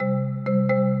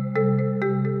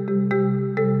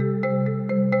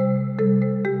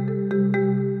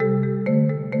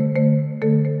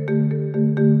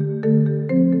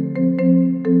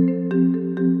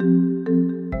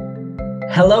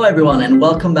Hello, everyone, and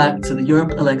welcome back to the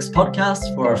Europe Elects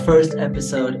podcast for our first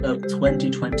episode of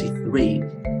 2023.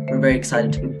 We're very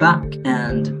excited to be back,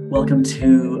 and welcome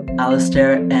to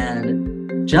Alistair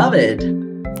and Javid.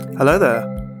 Hello there.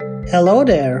 Hello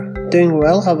there. Doing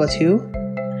well. How about you?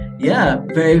 Yeah,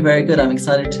 very, very good. I'm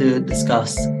excited to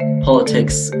discuss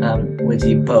politics with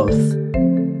you both.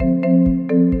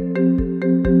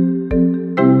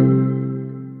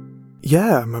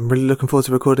 Yeah, I'm really looking forward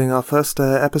to recording our first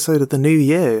episode of the new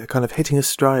year, kind of hitting a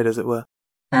stride, as it were.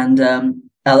 And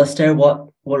Alistair, what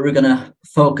are we going to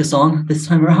focus on this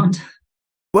time around?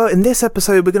 Well, in this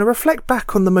episode, we're going to reflect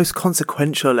back on the most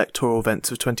consequential electoral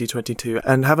events of 2022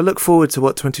 and have a look forward to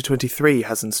what 2023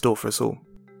 has in store for us all.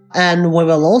 And we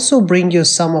will also bring you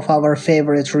some of our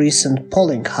favorite recent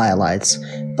polling highlights.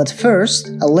 But first,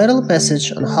 a little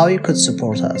message on how you could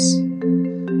support us.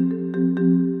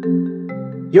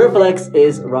 Europe Elects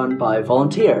is run by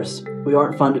volunteers. We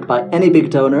aren't funded by any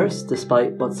big donors,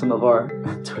 despite what some of our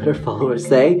Twitter followers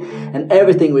say. And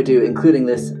everything we do, including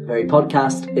this very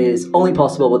podcast, is only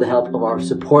possible with the help of our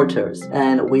supporters.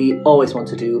 And we always want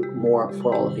to do more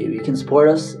for all of you. You can support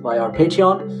us via our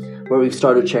Patreon, where we've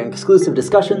started sharing exclusive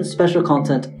discussions, special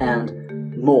content, and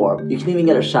more. You can even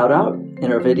get a shout out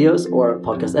in our videos or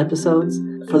podcast episodes.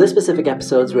 For this specific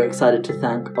episodes, we're excited to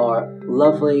thank our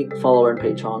lovely follower and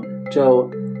patron, Joe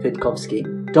Witkowski.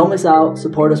 Don't miss out.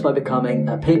 Support us by becoming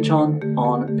a patron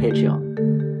on Patreon.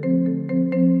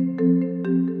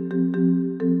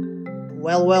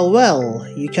 Well.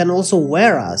 You can also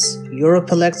wear us.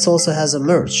 Europe Elects also has a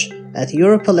merch. At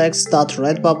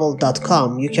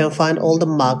europeelects.redbubble.com, you can find all the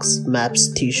mugs,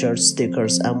 maps, t-shirts,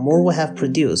 stickers, and more we have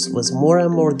produced, with more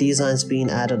and more designs being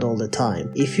added all the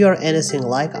time. If you are anything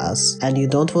like us, and you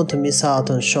don't want to miss out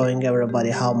on showing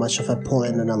everybody how much of a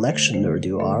polling and election nerd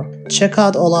you are, check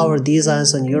out all our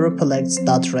designs on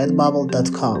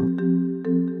europeelects.redbubble.com.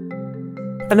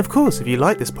 And of course, if you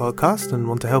like this podcast and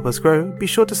want to help us grow, be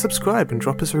sure to subscribe and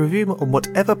drop us a review on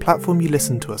whatever platform you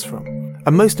listen to us from.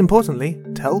 And most importantly,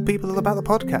 tell people about the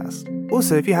podcast.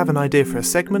 Also, if you have an idea for a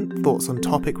segment, thoughts on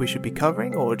topic we should be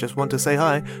covering, or just want to say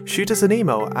hi, shoot us an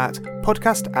email at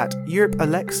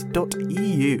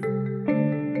podcast@europeelects.eu.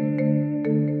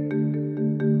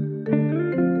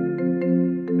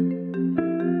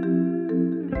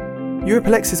 Europe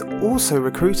Elects is also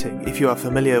recruiting. If you are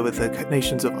familiar with the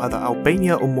nations of either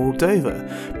Albania or Moldova,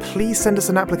 please send us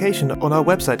an application on our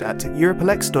website at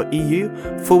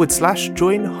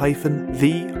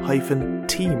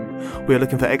europeelects.eu/join-the-team. We are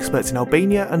looking for experts in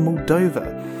Albania and Moldova.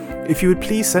 If you would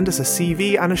please send us a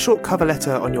CV and a short cover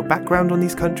letter on your background on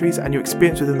these countries and your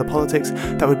experience within the politics,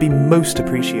 that would be most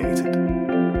appreciated.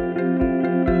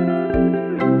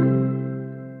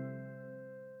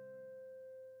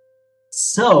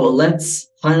 So let's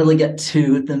finally get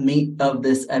to the meat of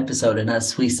this episode. And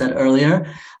as we said earlier,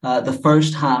 the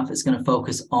first half is going to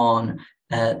focus on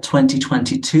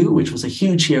 2022, which was a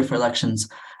huge year for elections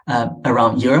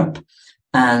around Europe.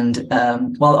 And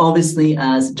while obviously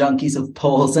as junkies of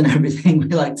polls and everything, we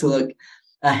like to look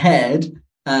ahead,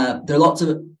 there are lots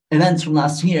of events from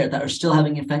last year that are still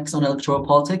having effects on electoral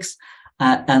politics,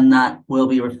 and that will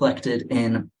be reflected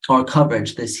in our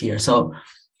coverage this year. So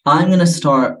I'm going to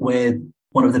start with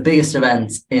one of the biggest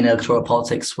events in electoral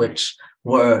politics, which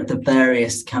were the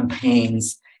various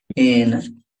campaigns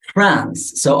in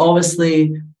France. So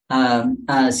obviously,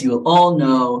 as you will all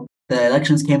know, the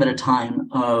elections came at a time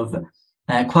of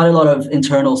quite a lot of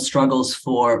internal struggles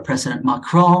for President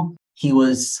Macron. He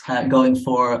was going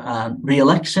for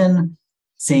re-election,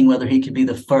 seeing whether he could be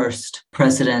the first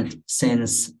president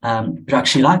since Jacques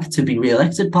Chirac to be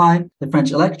re-elected by the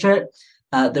French electorate.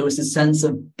 There was a sense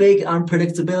of big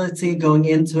unpredictability going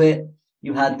into it.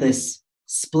 You had this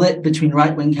split between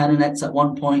right-wing candidates at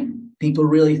one point. People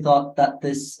really thought that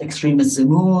this extremist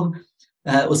Zemmour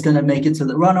was going to make it to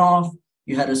the runoff.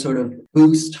 You had a sort of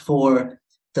boost for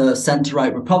the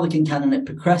centre-right Republican candidate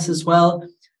Pécresse as well.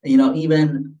 You know,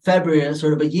 even February,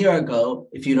 sort of a year ago,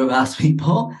 if you'd have asked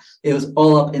people, it was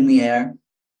all up in the air.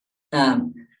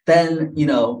 Then, you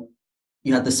know,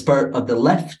 you had the spurt of the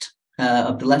left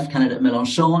candidate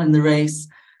Mélenchon in the race,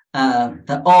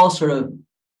 that all sort of,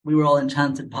 we were all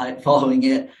enchanted by it, following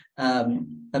it at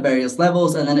various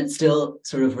levels, and then it still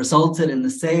sort of resulted in the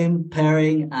same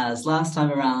pairing as last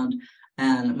time around,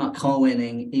 and Macron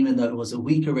winning, even though it was a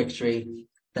weaker victory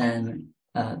than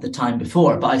the time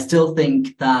before. But I still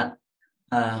think that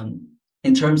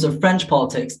in terms of French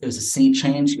politics, it was a sea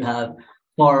change. You have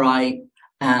far right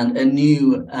and a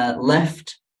new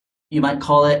left, you might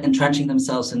call it, entrenching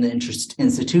themselves in the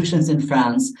institutions in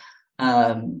France,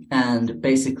 and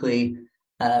basically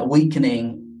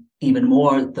weakening even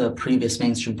more the previous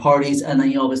mainstream parties. And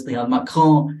then you obviously have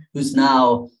Macron, who's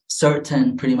now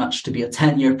certain pretty much to be a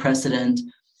 10-year president.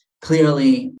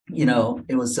 Clearly,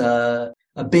 it was a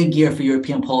big year for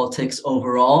European politics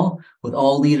overall, with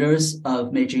all leaders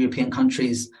of major European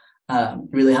countries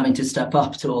really having to step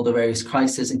up to all the various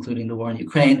crises, including the war in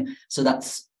Ukraine. So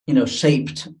that's,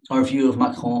 shaped our view of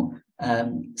Macron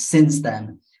since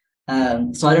then.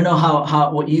 So I don't know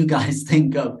how what you guys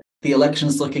think of the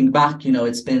elections looking back.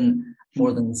 It's been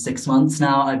more than 6 months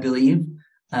now, I believe.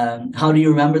 How do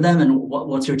you remember them, and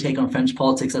what's your take on French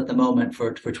politics at the moment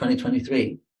for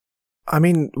 2023? I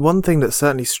mean, one thing that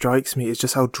certainly strikes me is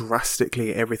just how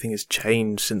drastically everything has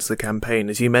changed since the campaign.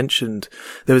 As you mentioned,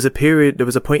 there was a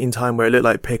point in time where it looked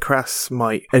like Pécresse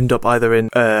might end up either in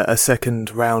a second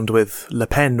round with Le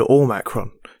Pen or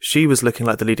Macron. She was looking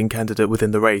like the leading candidate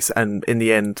within the race, and in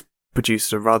the end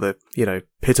produced a rather,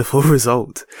 pitiful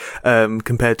result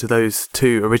compared to those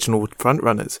two original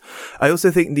frontrunners. I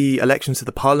also think the elections to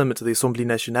the Parliament, to the Assemblée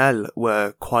Nationale,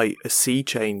 were quite a sea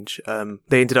change.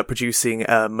 They ended up producing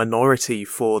a minority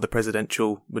for the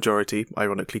presidential majority,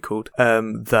 ironically called,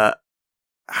 that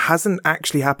hasn't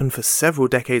actually happened for several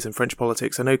decades in French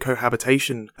politics. I know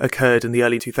cohabitation occurred in the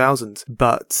early 2000s,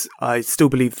 but I still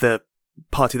believe the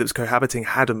party that was cohabiting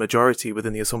had a majority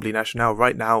within the Assemblée Nationale.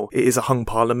 Right now, it is a hung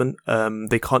parliament.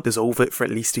 They can't dissolve it for at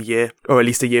least a year, or at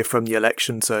least a year from the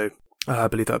election. So I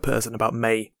believe that would put us in about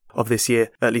May of this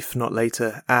year, at least if not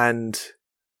later. And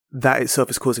that itself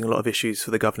is causing a lot of issues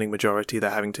for the governing majority. They're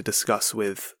having to discuss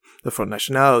with the Front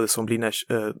National, the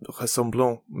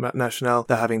Rassemblement National.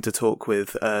 They're having to talk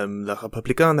with Les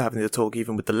Républicains. They're having to talk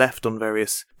even with the left on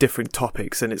various different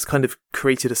topics. And it's kind of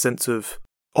created a sense of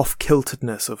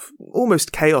off-kiltedness, of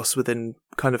almost chaos within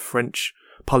kind of French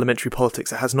parliamentary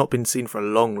politics that has not been seen for a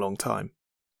long, long time.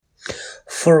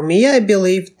 For me, I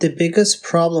believe the biggest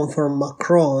problem for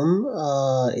Macron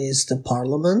is the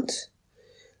parliament.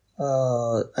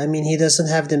 He doesn't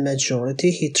have the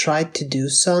majority. He tried to do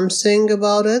something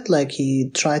about it, like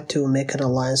he tried to make an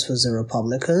alliance with the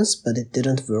Republicans, but it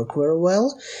didn't work very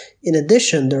well. In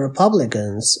addition, the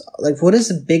Republicans, what is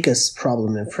the biggest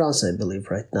problem in France, I believe,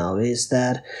 right now, is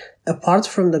that apart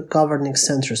from the governing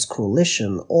centrist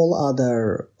coalition, all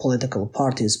other political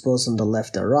parties, both on the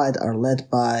left and right, are led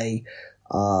by,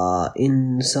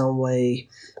 in some way,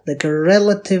 a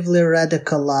relatively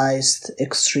radicalized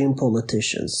extreme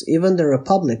politicians. Even the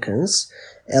Republicans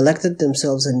elected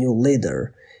themselves a new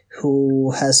leader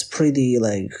who has pretty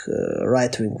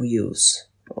right-wing views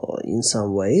in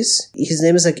some ways. His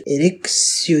name is Éric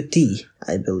Ciotti,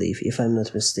 I believe, if I'm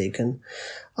not mistaken.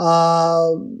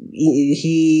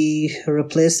 He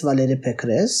replaced Valérie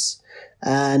Pécresse.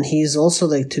 And he's also,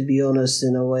 to be honest,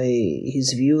 in a way,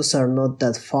 his views are not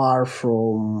that far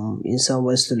from, in some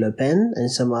ways, to Le Pen, and in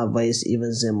some ways,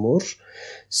 even Zemmour.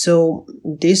 So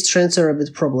these trends are a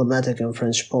bit problematic in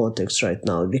French politics right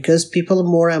now, because people are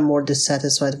more and more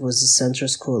dissatisfied with the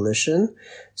centrist coalition.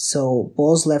 So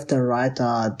both left and right,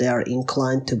 they are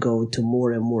inclined to go to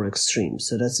more and more extremes.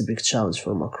 So that's a big challenge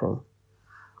for Macron.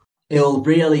 It'll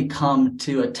really come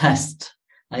to a test.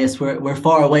 I guess we're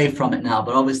far away from it now,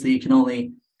 but obviously you can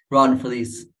only run for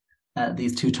these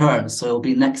 2 terms. So it'll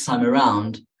be next time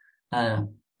around.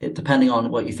 Depending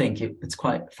on what you think, it's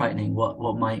quite frightening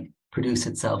what might produce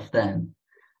itself then.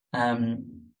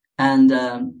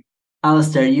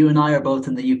 Alistair, you and I are both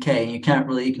in the UK, and you can't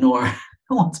really ignore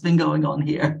what's been going on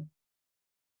here.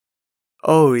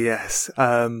 Oh, yes.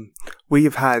 We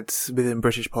have had, within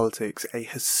British politics, a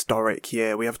historic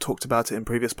year. We have talked about it in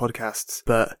previous podcasts,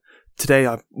 but today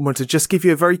I want to just give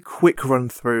you a very quick run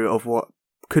through of what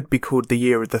could be called the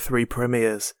year of the 3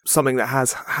 premiers, something that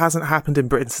hasn't happened in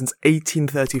Britain since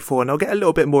 1834, and I'll get a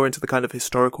little bit more into the kind of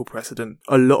historical precedent,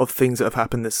 a lot of things that have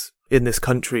happened in this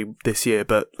country this year,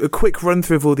 but a quick run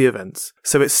through of all the events.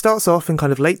 So it starts off in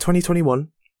kind of late 2021.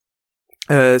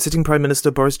 Sitting Prime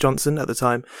Minister Boris Johnson at the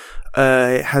time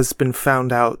has been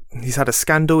found out, he's had a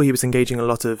scandal. He was engaging a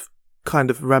lot of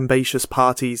kind of rambunctious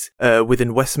parties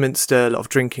within Westminster, a lot of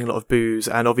drinking, a lot of booze,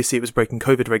 and obviously it was breaking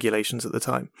COVID regulations at the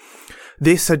time.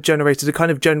 This had generated a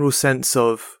kind of general sense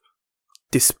of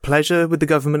displeasure with the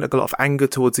government, a lot of anger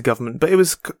towards the government, but it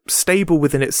was stable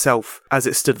within itself as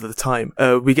it stood at the time.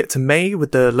 We get to May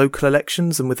with the local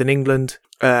elections, and within England,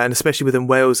 and especially within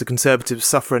Wales, the Conservatives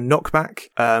suffer a knockback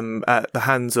at the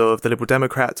hands of the Liberal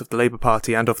Democrats, of the Labour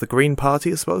Party, and of the Green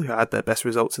Party as well, who had their best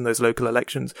results in those local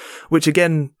elections, which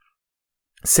again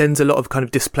sends a lot of kind of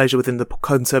displeasure within the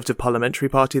Conservative Parliamentary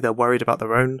Party. They're worried about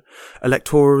their own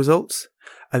electoral results.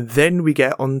 And then we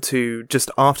get on to, just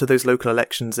after those local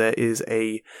elections, there is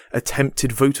a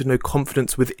attempted vote of no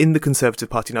confidence within the Conservative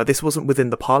Party. Now, this wasn't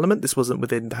within the Parliament, this wasn't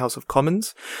within the House of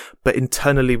Commons, but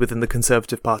internally within the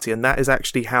Conservative Party. And that is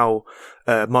actually how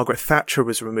Margaret Thatcher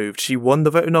was removed. She won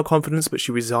the vote of no confidence, but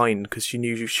she resigned because she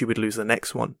knew she would lose the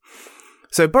next one.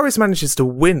 So Boris manages to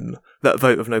win that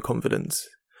vote of no confidence,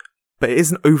 but it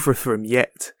isn't over for him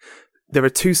yet. There are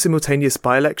two simultaneous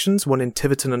by-elections, one in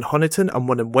Tiverton and Honiton and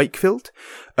one in Wakefield.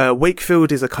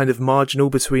 Wakefield is a kind of marginal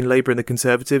between Labour and the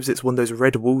Conservatives. It's one of those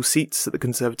red wall seats that the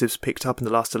Conservatives picked up in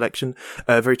the last election.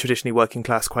 Very traditionally working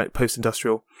class, quite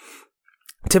post-industrial.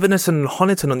 Tiverton and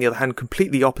Honiton, on the other hand,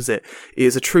 completely opposite. It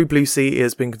is a true blue seat. It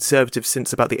has been Conservative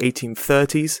since about the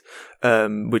 1830s,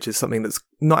 which is something that's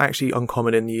not actually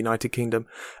uncommon in the United Kingdom.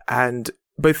 And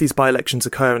both these by-elections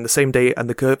occur on the same day, and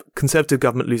the Conservative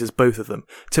government loses both of them.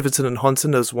 Tiverton and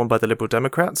Honiton is won by the Liberal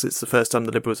Democrats. It's the first time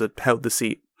the Liberals had held the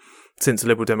seat since the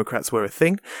Liberal Democrats were a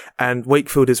thing. And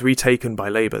Wakefield is retaken by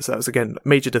Labour. So that was, again, a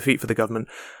major defeat for the government.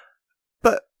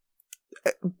 But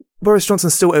Boris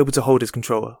Johnson's still able to hold his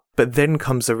control. But then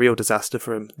comes a real disaster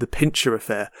for him, the Pincher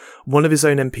affair. One of his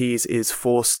own MPs is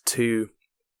forced to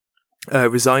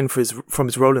resign from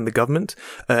his role in the government,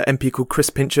 MP called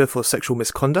Chris Pincher, for sexual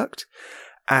misconduct.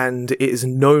 And it is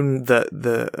known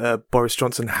that Boris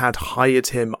Johnson had hired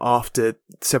him after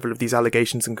several of these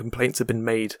allegations and complaints had been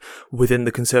made within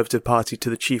the Conservative Party to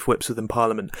the chief whips within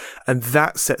Parliament. And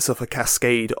that sets off a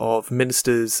cascade of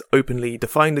ministers openly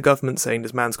defying the government, saying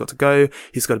this man's got to go,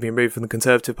 he's got to be removed from the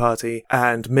Conservative Party,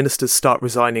 and ministers start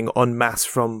resigning en masse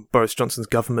from Boris Johnson's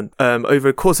government. Over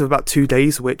a course of about 2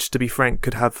 days, which, to be frank,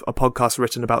 could have a podcast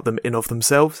written about them in of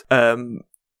themselves,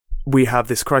 we have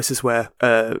this crisis where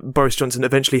Boris Johnson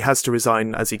eventually has to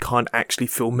resign as he can't actually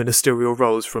fill ministerial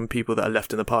roles from people that are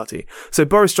left in the party. So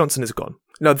Boris Johnson is gone.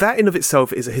 Now, that in of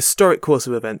itself is a historic course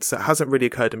of events that hasn't really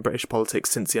occurred in British politics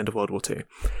since the end of World War II.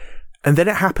 And then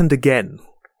it happened again.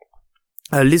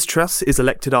 Liz Truss is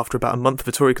elected after about a month of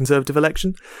a Tory Conservative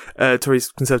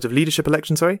leadership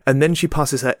election, and then she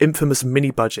passes her infamous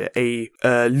mini-budget, a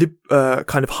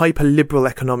kind of hyper-liberal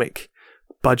economic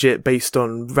budget based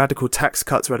on radical tax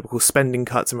cuts, radical spending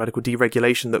cuts, and radical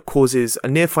deregulation that causes a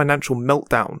near financial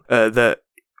meltdown that,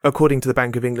 according to the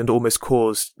Bank of England, almost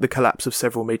caused the collapse of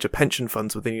several major pension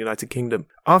funds within the United Kingdom.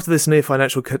 After this near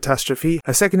financial catastrophe,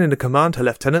 her second in command, her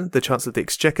lieutenant, the Chancellor of the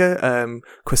Exchequer,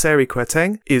 Kwasi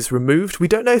Kwarteng, is removed. We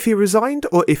don't know if he resigned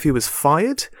or if he was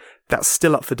fired. That's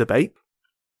still up for debate.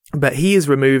 But he is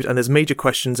removed, and there's major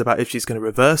questions about if she's going to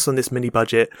reverse on this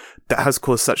mini-budget that has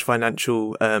caused such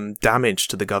financial damage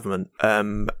to the government.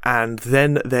 And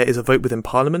then there is a vote within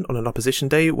Parliament on an opposition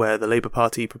day where the Labour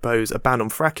Party propose a ban on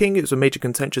fracking. It was a major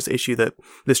contentious issue that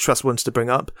Liz Truss wants to bring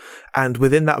up. And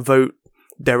within that vote,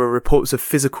 there are reports of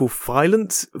physical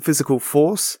violence, physical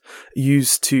force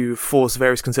used to force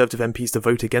various Conservative MPs to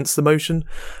vote against the motion,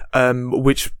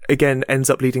 which again ends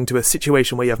up leading to a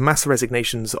situation where you have mass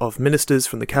resignations of ministers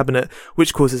from the cabinet,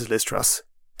 which causes Liz Truss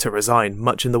to resign,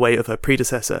 much in the way of her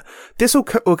predecessor. This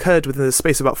occurred within the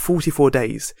space of about 44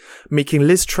 days, making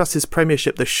Liz Truss's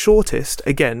premiership the shortest,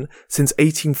 again, since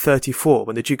 1834,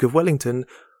 when the Duke of Wellington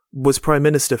was Prime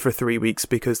Minister for 3 weeks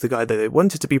because the guy that they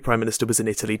wanted to be Prime Minister was in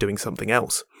Italy doing something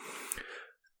else.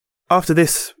 After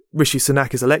this, Rishi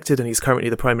Sunak is elected and he's currently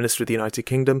the Prime Minister of the United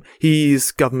Kingdom.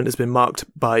 His government has been marked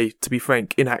by, to be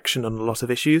frank, inaction on a lot of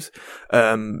issues.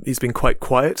 He's been quite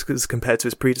quiet as compared to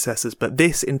his predecessors, but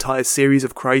this entire series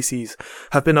of crises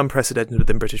have been unprecedented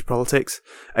within British politics.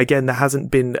 Again, there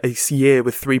hasn't been a year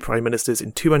with 3 Prime Ministers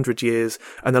in 200 years,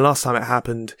 and the last time it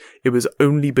happened, it was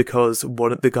only because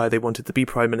the guy they wanted to be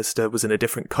Prime Minister was in a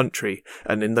different country,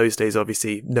 and in those days,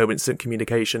 obviously, no instant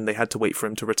communication, they had to wait for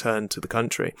him to return to the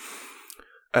country.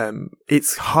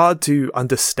 It's hard to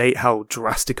understate how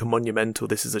drastic and monumental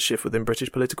this is a shift within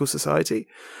British political society,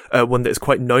 one that is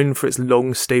quite known for its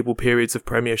long, stable periods of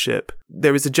premiership.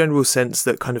 There is a general sense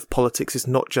that kind of politics is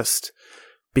not just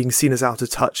being seen as out of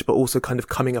touch, but also kind of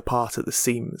coming apart at the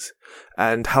seams,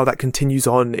 and how that continues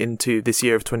on into this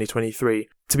year of 2023.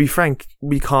 To be frank,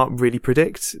 we can't really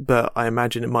predict, but I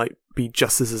imagine it might be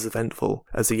just as eventful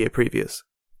as the year previous.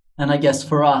 And I guess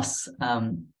for us,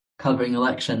 covering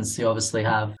elections, you obviously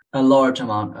have a large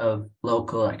amount of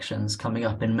local elections coming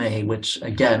up in May, which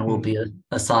again will be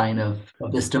a sign of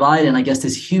this divide. And I guess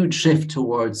this huge shift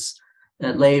towards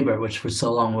Labour, which for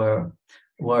so long were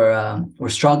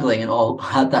struggling and all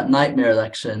had that nightmare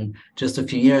election just a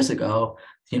few years ago.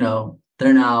 You know,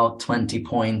 they're now 20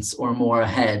 points or more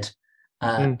ahead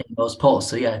in those polls.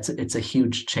 So yeah, it's a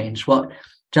huge change.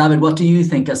 Javid, what do you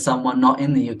think as someone not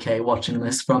in the UK watching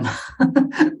this from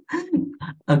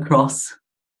across?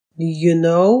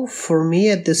 For me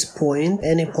at this point,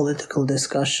 any political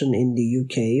discussion in the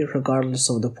UK, regardless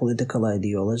of the political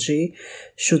ideology,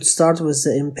 should start with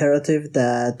the imperative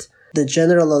that the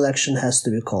general election has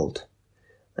to be called.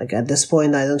 Like at this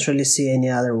point, I don't really see any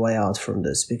other way out from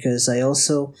this, because I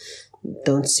also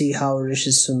don't see how Rishi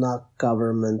Sunak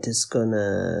government is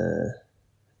gonna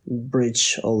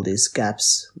bridge all these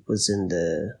gaps within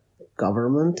the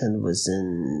government and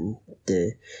within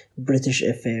the British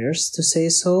affairs, to say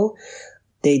so.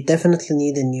 They definitely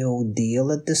need a new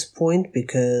deal at this point,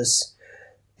 because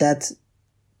that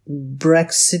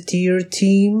Brexiteer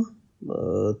team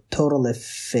totally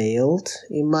failed,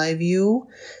 in my view.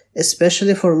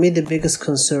 Especially for me, the biggest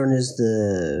concern is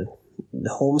the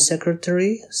Home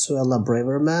Secretary, Suella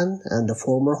Braverman, and the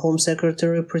former Home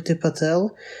Secretary, Priti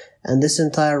Patel, and this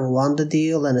entire Rwanda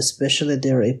deal, and especially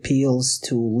their appeals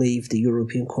to leave the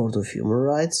European Court of Human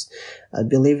Rights. I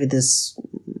believe it is,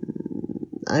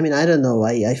 I don't know,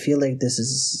 I feel like this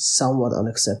is somewhat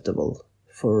unacceptable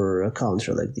for a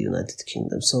country like the United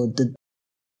Kingdom. So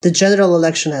the general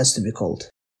election has to be called.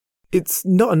 It's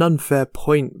not an unfair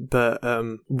point, but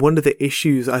one of the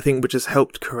issues I think which has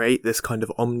helped create this kind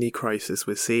of omni-crisis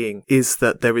we're seeing is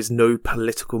that there is no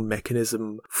political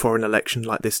mechanism for an election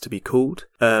like this to be called.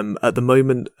 At the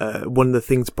moment, one of the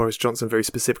things Boris Johnson very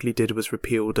specifically did was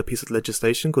repealed a piece of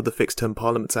legislation called the Fixed Term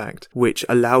Parliaments Act, which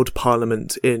allowed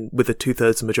Parliament with a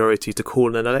 2/3 majority to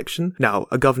call an election. Now,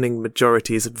 a governing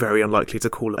majority is very unlikely to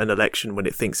call an election when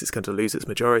it thinks it's going to lose its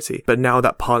majority, but now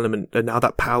that power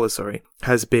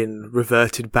has been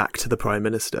reverted back to the Prime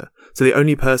Minister. So the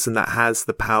only person that has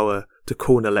the power to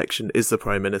call an election is the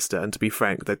Prime Minister, and to be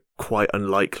frank, they're quite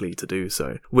unlikely to do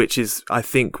so, which is, I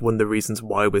think, one of the reasons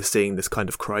why we're seeing this kind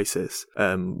of crisis.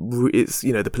 It's,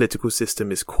 the political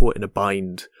system is caught in a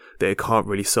bind that it can't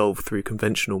really solve through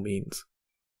conventional means.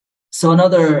 So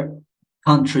another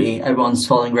country everyone's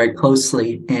following very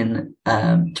closely in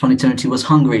 2022 was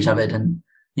Hungary, Javid, and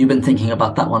you've been thinking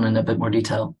about that one in a bit more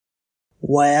detail.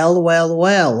 Well,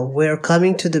 we're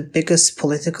coming to the biggest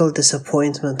political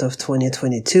disappointment of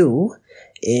 2022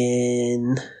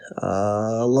 in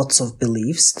lots of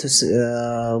beliefs.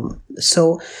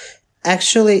 So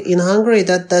actually in Hungary,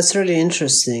 that's really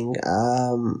interesting.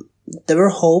 There were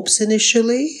hopes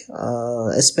initially,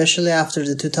 especially after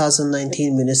the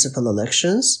 2019 municipal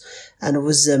elections, and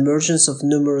with the emergence of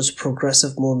numerous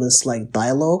progressive movements like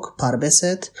Dialogue,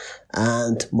 Párbeszéd,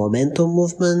 and Momentum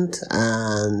movement,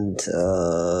 and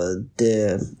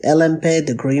the LMP,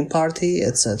 the Green Party,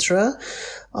 etc.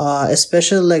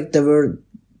 Especially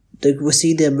we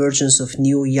see the emergence of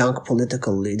new young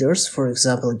political leaders. For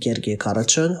example, Gergely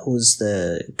Karacsony, who's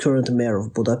the current mayor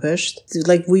of Budapest.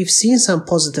 We've seen some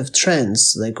positive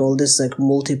trends, all this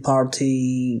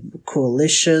multi-party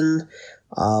coalition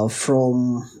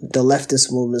from the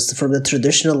leftist movements, from the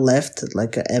traditional left,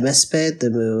 like MSP,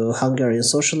 the Hungarian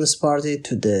Socialist Party,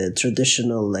 to the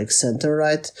traditional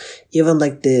center-right, even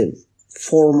the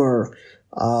former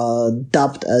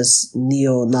dubbed as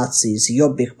neo-Nazis,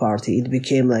 Jobbik Party. It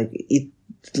became it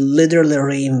literally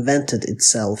reinvented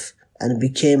itself and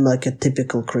became a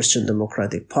typical Christian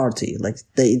Democratic Party.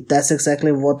 That's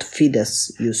exactly what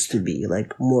Fidesz used to be,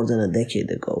 more than a decade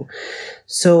ago.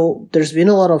 So there's been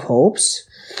a lot of hopes,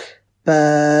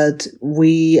 but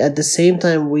at the same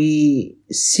time, we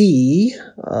see,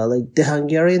 the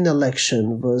Hungarian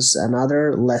election was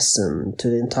another lesson to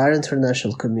the entire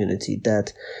international community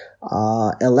that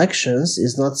elections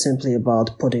is not simply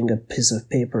about putting a piece of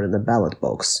paper in a ballot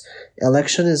box.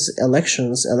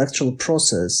 Electoral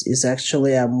process is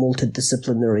actually a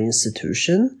multidisciplinary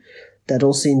institution that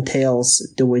also entails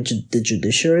the way the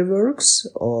judiciary works,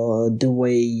 or the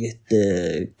way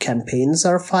the campaigns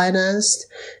are financed,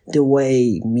 the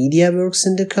way media works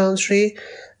in the country.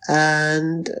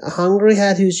 And Hungary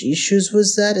had huge issues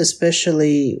with that,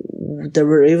 especially there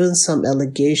were even some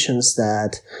allegations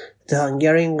that the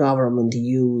Hungarian government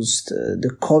used the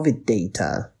COVID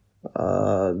data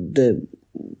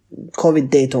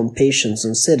on patients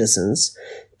and citizens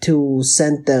to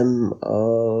send them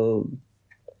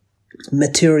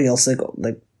materials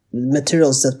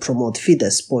materials that promote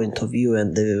Fidesz point of view,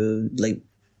 and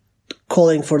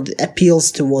calling for the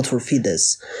appeals to vote for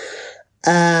Fidesz.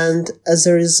 And as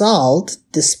a result,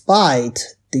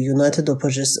 despite the United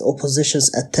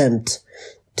Opposition's attempt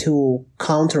to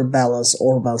counterbalance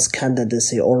Orban's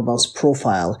candidacy, Orban's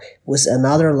profile, with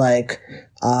another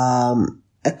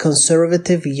a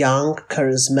conservative, young,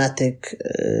 charismatic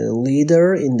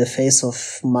leader in the face of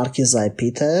Márki-Zay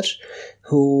Péter,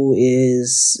 who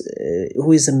is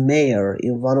a mayor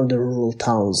in one of the rural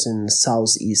towns in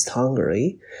southeast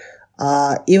Hungary.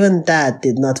 Even that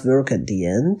did not work at the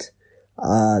end.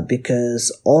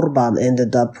 because Orban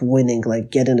ended up winning,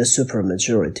 like getting a super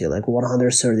majority, like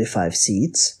 135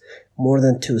 seats, more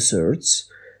than 2/3.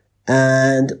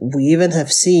 And we even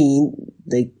have seen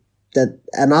that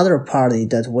another party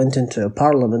that went into a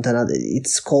parliament, and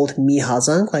it's called Mi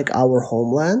Hazang, like Our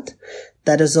Homeland.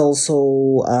 That is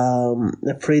also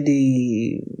a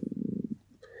pretty...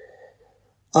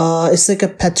 it's like a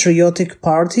patriotic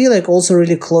party, like also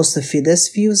really close to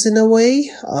Fidesz views in a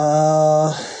way.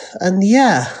 And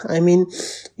yeah, I mean,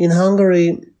 in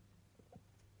Hungary,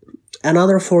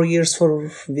 another 4 years for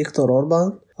Viktor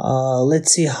Orban.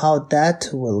 Let's see how that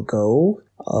will go.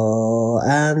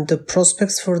 And the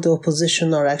prospects for the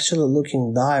opposition are actually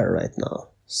looking dire right now.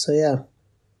 So yeah,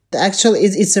 actually,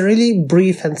 it's a really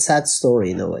brief and sad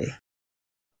story in a way.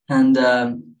 And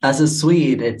as a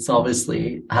Swede, it's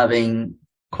obviously having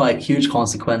quite huge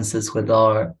consequences with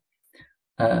our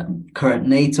current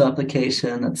NATO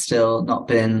application that's still not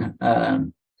been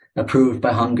approved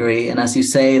by Hungary. And as you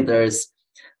say, there's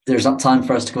not time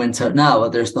for us to go into it now,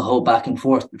 but there's the whole back and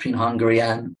forth between Hungary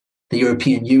and the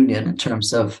European Union in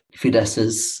terms of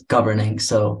Fidesz's governing.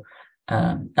 So,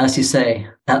 as you say,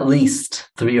 at least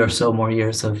 3 or so more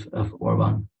years of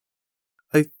Orban.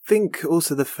 I think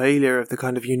also the failure of the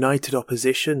kind of united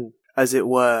opposition, as it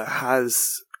were,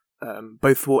 has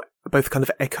both kind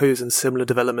of echoes and similar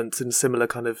developments in similar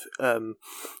kind of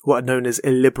what are known as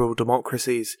illiberal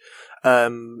democracies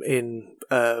in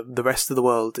the rest of the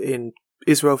world. In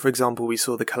Israel, for example, we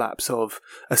saw the collapse of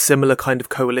a similar kind of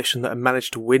coalition that had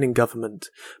managed to win in government,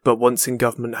 but once in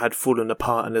government had fallen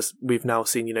apart, and as we've now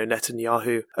seen,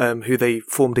 Netanyahu, who they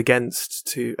formed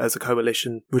against as a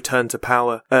coalition, return to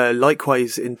power.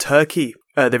 Likewise, in Turkey,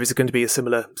 there is going to be a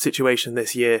similar situation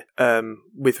this year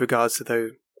with regards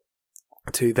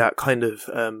to that kind of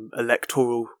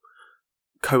electoral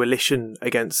coalition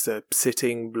against a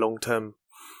sitting long-term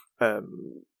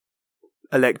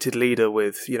elected leader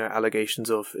with, allegations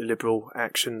of illiberal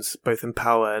actions both in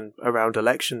power and around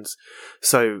elections.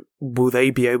 So will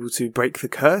they be able to break the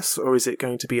curse, or is it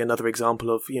going to be another example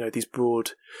of, these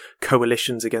broad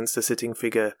coalitions against a sitting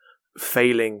figure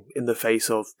failing in the face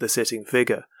of the sitting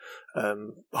figure?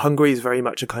 Hungary is very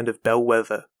much a kind of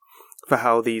bellwether for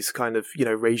how these kind of,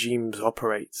 regimes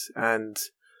operate. And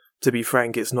to be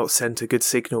frank, it's not sent a good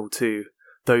signal to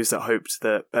those that hoped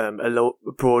that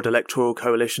broad electoral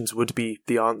coalitions would be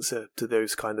the answer to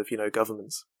those kind of,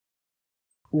 governments.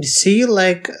 You see,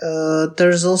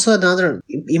 there's also another,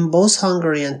 in both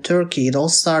Hungary and Turkey, it all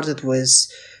started with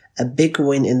a big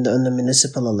win in the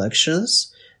municipal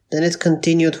elections. Then it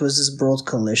continued with this broad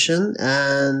coalition,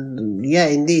 and yeah,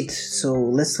 indeed. So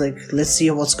let's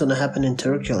see what's gonna happen in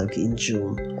Turkey, in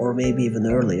June, or maybe even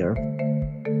earlier.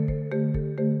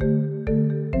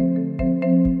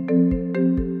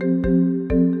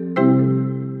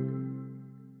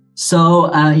 So,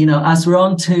 as we're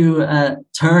on to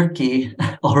Turkey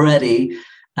already,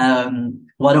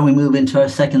 why don't we move into our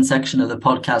second section of the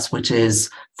podcast, which is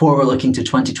forward looking to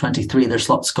 2023. There's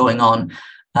lots going on.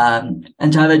 And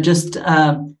Javed, just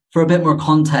for a bit more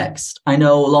context, I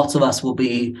know lots of us will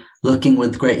be looking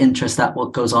with great interest at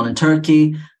what goes on in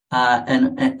Turkey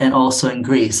and also in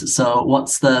Greece. So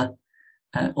what's the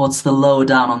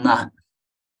lowdown on that?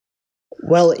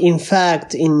 Well, in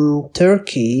fact, in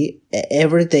Turkey,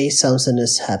 every day something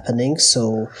is happening.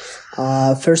 So,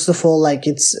 first of all,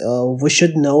 we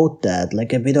should note that,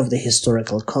 a bit of the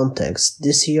historical context.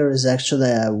 This year is actually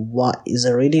a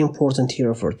really important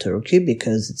year for Turkey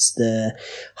because it's the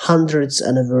 100th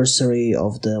anniversary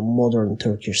of the modern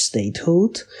Turkish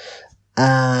statehood.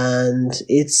 And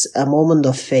it's a moment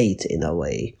of fate in a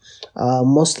way.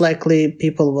 Most likely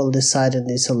people will decide in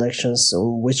these elections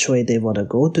which way they want to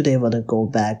go. Do they want to go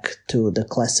back to the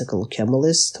classical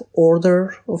Kemalist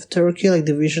order of Turkey,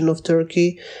 the vision of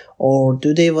Turkey? Or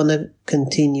do they want to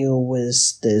continue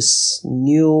with this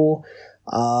new,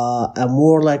 a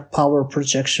more power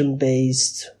projection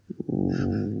based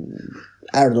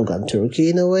Erdogan Turkey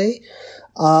in a way?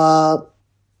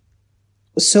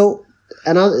 So,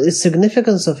 another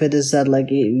significance of it is that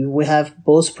we have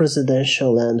both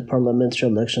presidential and parliamentary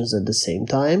elections at the same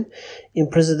time. In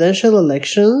presidential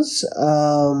elections,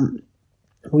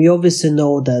 we obviously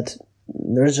know that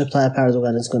Recep Tayyip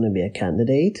Erdogan is going to be a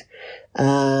candidate,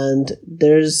 and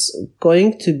there's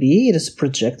going to be, it is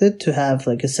projected to have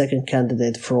a second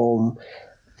candidate from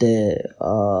the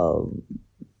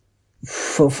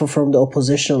from the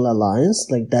oppositional alliance,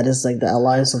 that is the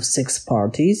alliance of 6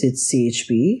 parties. It's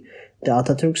CHP, the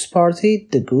Atatürk's party,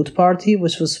 the Good Party,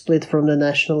 which was split from the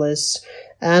nationalists,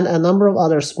 and a number of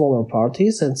other smaller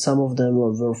parties, and some of them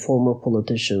were former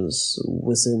politicians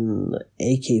within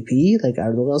AKP, like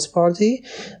Erdogan's party,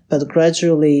 but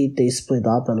gradually they split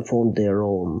up and formed their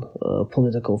own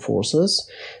political forces.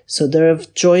 So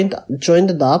they've joined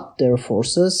up their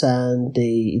forces, and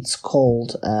it's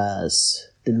called as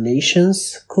the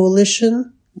Nations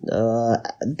Coalition.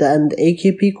 Then the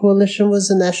AKP coalition with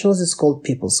the Nationals is called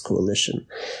People's Coalition.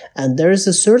 And there is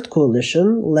a third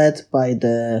coalition led by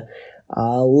the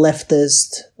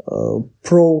leftist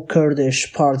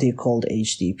pro-Kurdish party called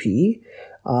HDP,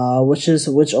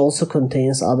 which also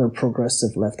contains other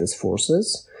progressive leftist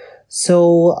forces.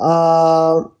 So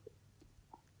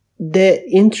the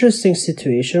interesting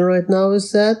situation right now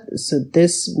is that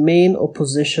this main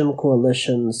opposition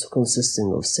coalition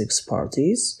consisting of 6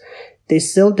 parties, they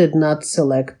still did not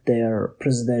select their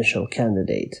presidential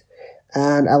candidate.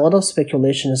 And a lot of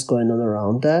speculation is going on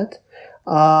around that.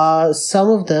 Some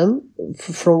of them,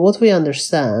 from what we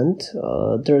understand,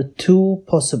 there are 2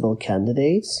 possible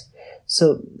candidates.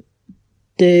 So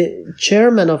the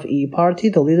chairman of E-Party,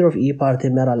 the leader of E-Party,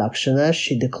 Meral Akşener,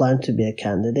 she declined to be a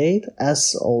candidate,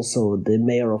 as also the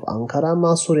mayor of Ankara,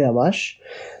 Mansur Yavaş.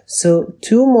 So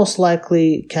 2 most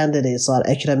likely candidates are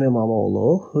Ekrem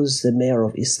İmamoğlu, who's the mayor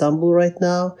of Istanbul right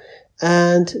now,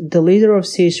 and the leader of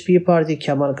CHP party,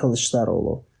 Kemal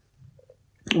Kılıçdaroğlu.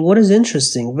 What is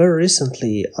interesting, very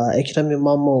recently, Ekrem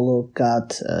İmamoğlu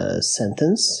got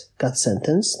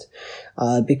sentenced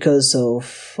because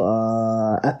of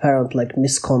apparent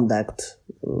misconduct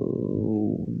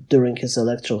during his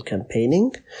electoral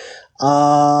campaigning.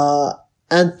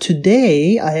 And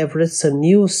today I have read some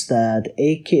news that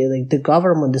the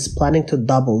government is planning to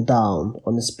double down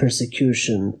on its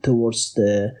persecution towards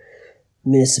the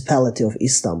municipality of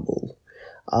Istanbul.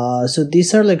 So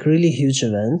these are really huge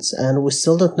events, and we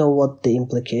still don't know what the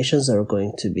implications are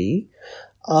going to be.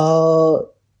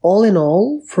 All in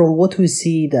all, from what we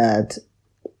see, that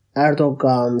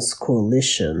Erdogan's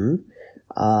coalition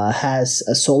has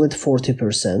a solid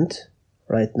 40%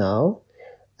 right now,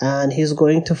 and he's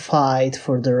going to fight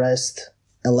for the rest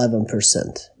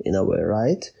 11% in a way,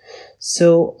 right?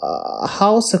 So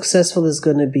how successful it's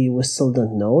going to be, we still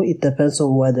don't know. It depends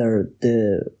on whether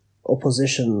the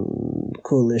opposition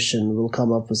coalition will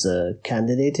come up with a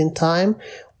candidate in time,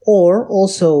 or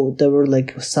also there were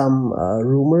some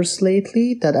rumors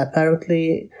lately that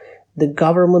apparently the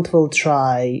government will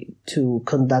try to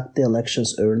conduct the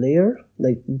elections earlier,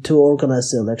 to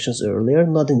organize the elections earlier,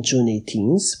 not in June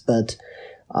 18th, but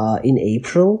in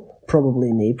April, probably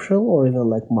in April or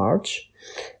even March,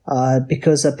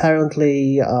 because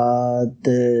apparently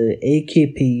the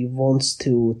AKP wants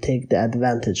to take the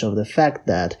advantage of the fact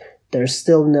that there's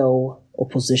still no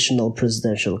oppositional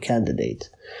presidential candidate.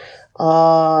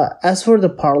 As for the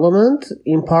parliament,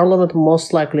 in parliament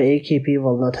most likely AKP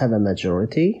will not have a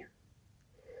majority,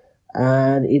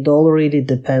 and it all really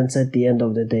depends at the end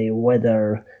of the day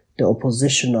whether the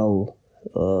oppositional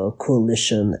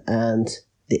coalition and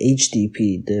the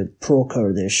HDP, the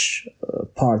pro-Kurdish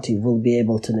party, will be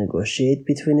able to negotiate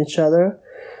between each other.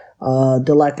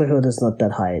 The likelihood is not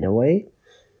that high anyway.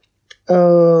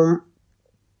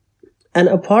 And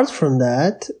apart from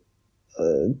that,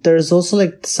 there's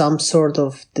also some sort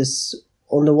of this,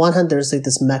 on the one hand, there's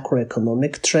this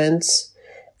macroeconomic trends,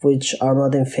 which are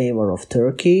not in favor of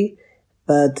Turkey,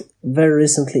 but very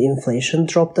recently inflation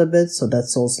dropped a bit, so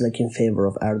that's also in favor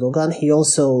of Erdogan. He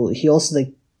also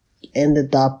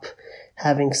ended up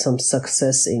having some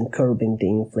success in curbing the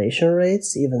inflation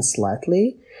rates, even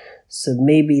slightly. So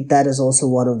maybe that is also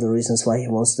one of the reasons why he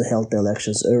wants to hold the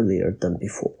elections earlier than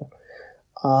before.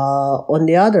 On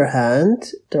the other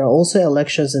hand, there are also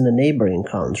elections in a neighboring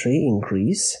country, in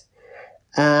Greece.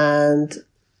 And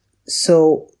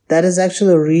so that is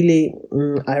actually a really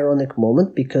ironic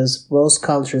moment, because both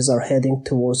countries are heading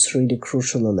towards really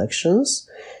crucial elections.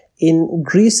 In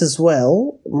Greece as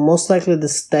well, most likely the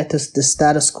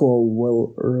status quo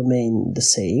will remain the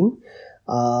same.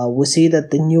 We see that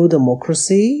the New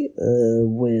Democracy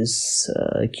with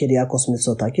Kyriakos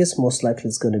Mitsotakis most likely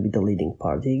is going to be the leading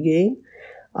party again,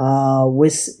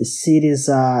 with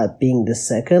Syriza being the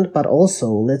second. But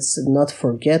also, let's not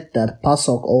forget that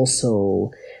PASOK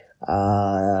also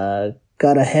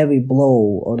got a heavy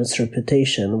blow on its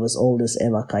reputation with all this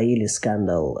Eva Kaili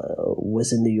scandal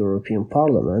within the European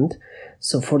Parliament.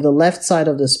 So for the left side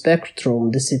of the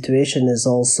spectrum, the situation is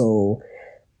also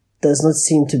does not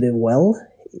seem to be well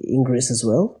in Greece as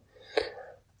well.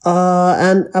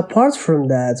 And apart from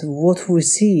that, what we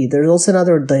see, there's also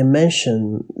another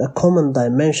dimension, a common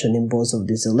dimension in both of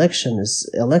these elections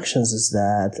is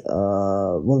that,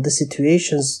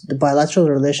 the bilateral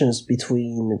relations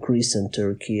between Greece and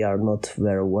Turkey are not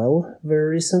very well in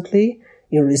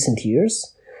recent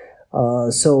years.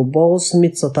 So both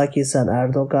Mitsotakis and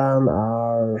Erdogan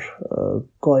are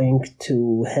going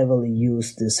to heavily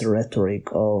use this rhetoric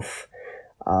of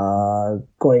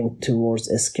going towards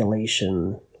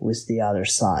escalation with the other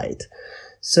side.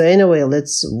 So anyway,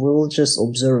 we'll just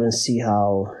observe and see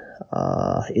how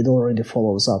it already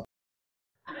follows up.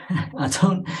 I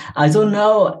don't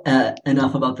know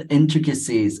enough about the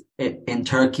intricacies in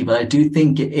Turkey, but I do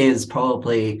think it is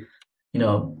probably,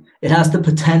 it has the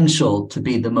potential to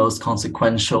be the most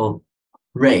consequential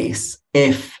race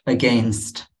if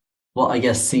against what I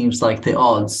guess seems like the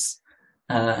odds,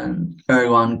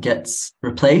 Erdogan gets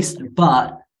replaced.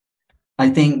 But I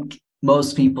think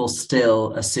most people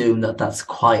still assume that that's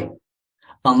quite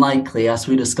unlikely, as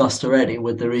we discussed already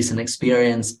with the recent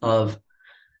experience of,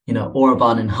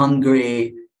 Orban in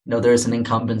Hungary. There is an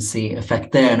incumbency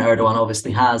effect there, and Erdogan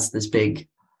obviously has this big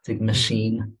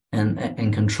machine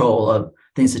and control of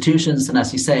the institutions. And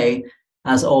as you say,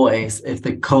 as always, if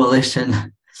the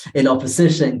coalition in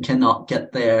opposition cannot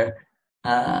get their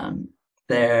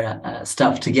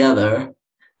stuff together,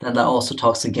 then that also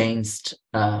talks against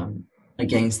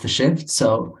the shift.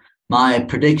 So my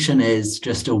prediction is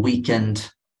just a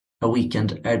weakened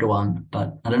Erdogan.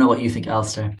 But I don't know what you think,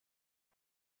 Alistair.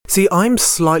 See, I'm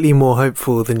slightly more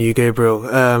hopeful than you, Gabriel.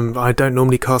 I don't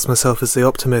normally cast myself as the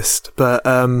optimist, but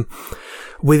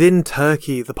within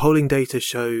Turkey, the polling data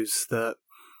shows that,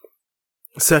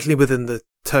 certainly within the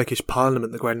Turkish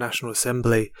parliament, the Grand National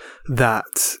Assembly,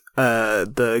 that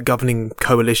the governing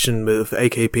coalition with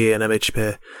AKP and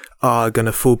MHP are going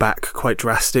to fall back quite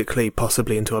drastically,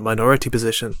 possibly into a minority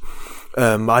position.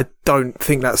 I don't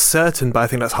think that's certain, but I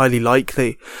think that's highly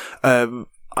likely.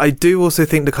 I do also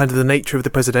think the nature of the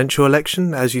presidential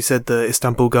election, as you said, the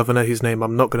Istanbul governor, whose name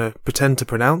I'm not going to pretend to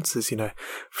pronounce, as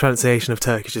pronunciation of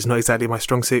Turkish is not exactly my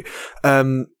strong suit.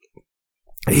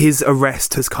 His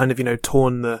arrest has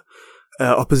torn the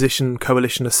opposition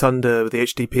coalition asunder, with the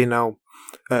HDP now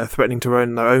threatening to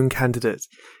run their own candidate.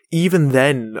 Even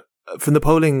then, from the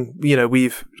polling,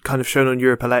 we've kind of shown on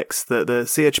EuropeLX that the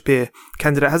CHP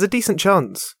candidate has a decent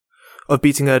chance of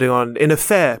beating Erdogan in a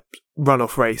fair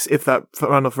runoff race. If that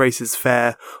runoff race is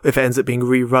fair, if it ends up being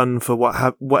rerun for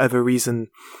whatever reason,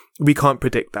 we can't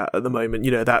predict that at the moment.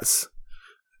 That's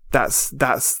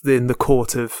in the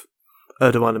court of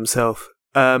Erdogan himself.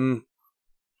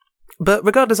 But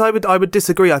regardless, I would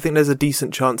disagree. I think there's a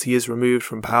decent chance he is removed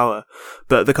from power.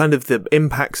 But the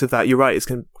impacts of that, you're right, is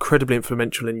incredibly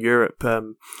influential in Europe,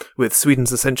 with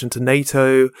Sweden's ascension to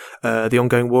NATO, the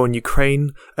ongoing war in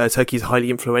Ukraine. Turkey is highly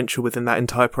influential within that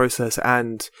entire process,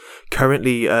 and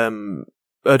currently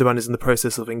Erdogan is in the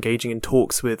process of engaging in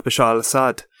talks with Bashar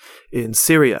al-Assad in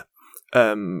Syria.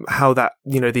 How that,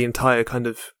 the entire kind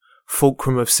of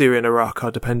fulcrum of Syria and Iraq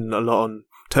are dependent a lot on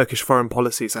Turkish foreign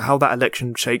policy, so how that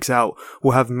election shakes out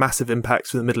will have massive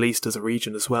impacts for the Middle East as a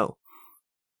region as well.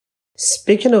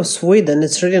 Speaking of Sweden,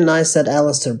 it's really nice that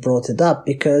Alistair brought it up,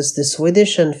 because the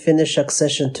Swedish and Finnish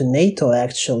accession to NATO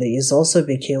actually is also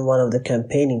became one of the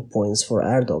campaigning points for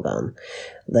Erdogan.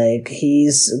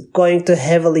 He's going to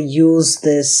heavily use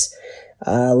this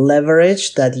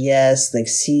leverage that, yes,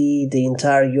 see, the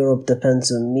entire Europe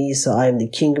depends on me, so I'm the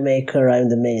kingmaker, I'm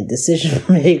the main decision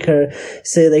maker.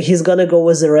 So he's gonna go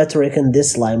with the rhetoric in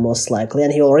this line most likely,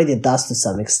 and he already does to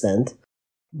some extent.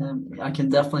 I can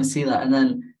definitely see that. And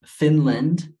then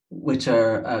Finland, which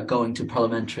are going to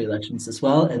parliamentary elections as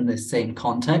well in the same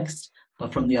context,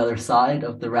 but from the other side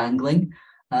of the wrangling,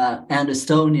 and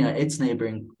Estonia, its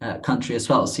neighboring country as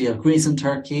well. So you have Greece and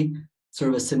Turkey, sort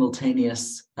of a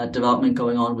simultaneous development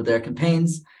going on with their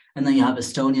campaigns. And then you have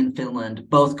Estonia and Finland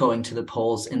both going to the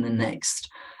polls in the next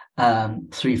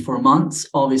 3-4 months.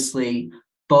 Obviously,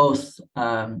 both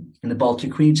in the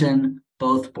Baltic region,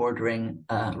 both bordering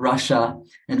Russia,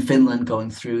 and Finland going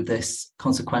through this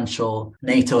consequential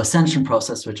NATO ascension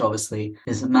process, which obviously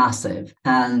is massive.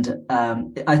 And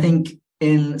I think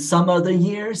in some other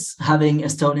years, having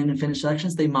Estonian and Finnish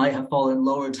elections, they might have fallen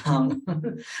lower down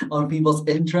on people's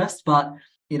interest. But,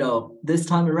 this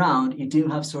time around, you do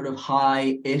have sort of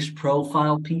high-ish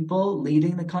profile people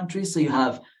leading the country. So you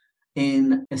have,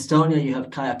 in Estonia, you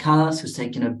have Kaja Kallas, who's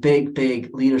taken a big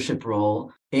leadership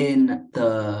role in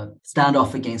the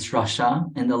standoff against Russia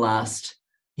in the last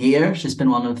year. She's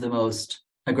been one of the most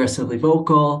aggressively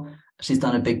vocal. She's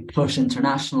done a big push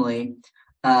internationally.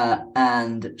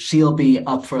 and she'll be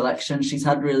up for election. She's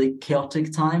had really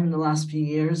chaotic time in the last few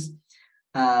years.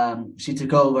 She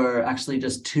took over actually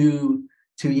just two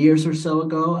years or so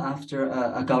ago after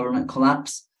a government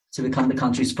collapse to become the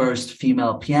country's first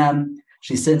female PM.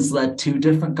 She's since led two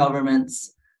different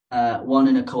governments, one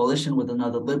in a coalition with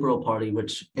another Liberal Party,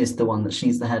 which is the one that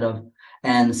she's the head of.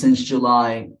 And since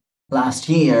July last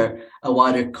year, a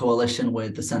wider coalition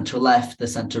with the centre-left, the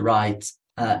centre-right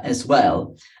as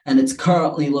well. And it's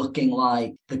currently looking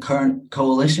like the current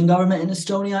coalition government in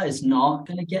Estonia is not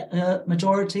going to get a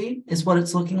majority, is what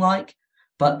it's looking like.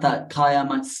 But that Kaja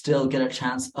might still get a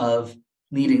chance of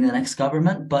leading the next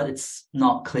government, but it's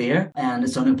not clear. And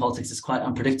Estonian politics is quite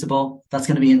unpredictable. That's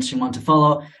going to be an interesting one to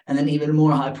follow. And then even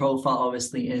more high profile,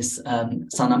 obviously, is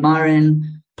Sanna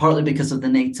Marin, partly because of the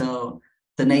NATO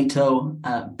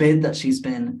bid that she's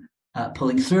been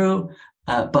pulling through,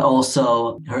 but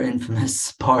also her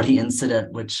infamous party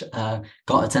incident, which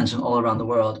got attention all around the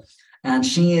world. And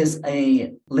she is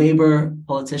a Labour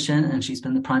politician, and she's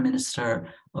been the Prime Minister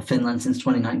of Finland since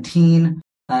 2019.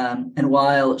 And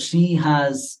while she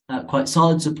has quite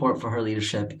solid support for her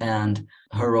leadership and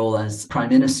her role as Prime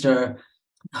Minister,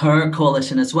 her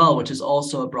coalition as well, which is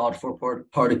also a broad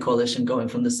four-party coalition going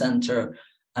from the centre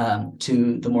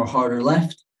to the more harder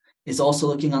left, is also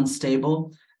looking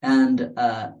unstable. And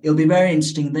it'll be very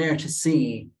interesting there to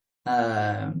see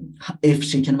if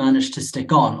she can manage to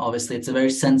stick on. Obviously, it's a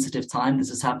very sensitive time. This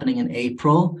is happening in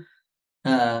April,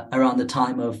 around the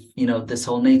time of, this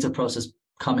whole NATO process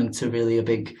coming to really a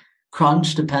big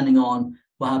crunch, depending on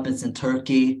what happens in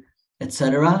Turkey,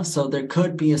 etc. So there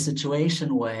could be a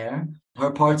situation where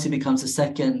her party becomes the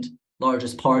second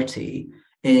largest party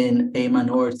in a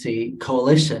minority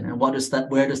coalition. And where does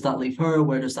that leave her?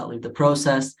 Where does that leave the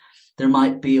process? There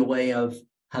might be a way of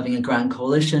having a grand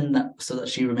coalition so that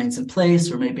she remains in place,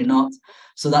 or maybe not.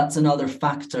 So that's another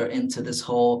factor into this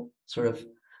whole sort of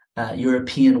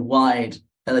European-wide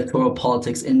electoral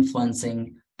politics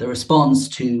influencing the response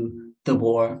to the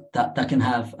war that can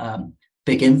have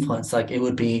big influence. Like, it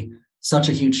would be such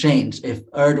a huge change if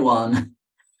Erdogan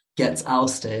gets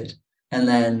ousted and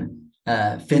then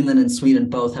Finland and Sweden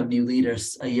both have new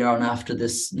leaders a year on after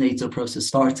this NATO process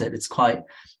started. It's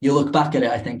you look back at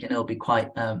it, I think, and it'll be quite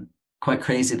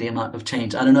crazy, the amount of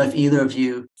change. I don't know if either of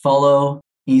you follow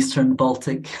Eastern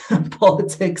Baltic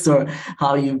politics, or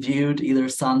how you viewed either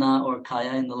Sanna or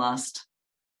Kaja in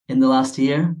the last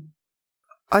year.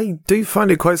 I do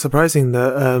find it quite surprising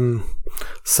that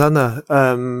Sanna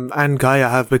and Kaja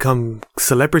have become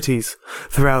celebrities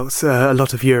throughout a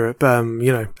lot of Europe.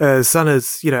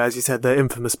 Sanna's, as you said, the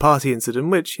infamous party incident,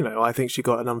 which, I think she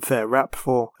got an unfair rap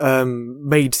for,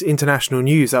 made international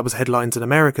news. That was headlines in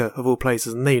America, of all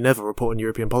places, and they never report on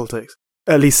European politics.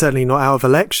 At least certainly not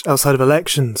outside of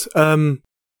elections.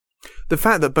 The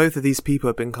fact that both of these people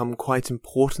have become quite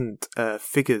important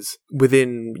figures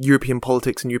within European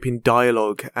politics and European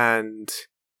dialogue, and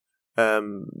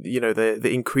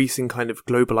the increasing kind of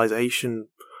globalization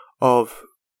of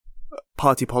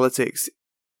party politics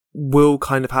will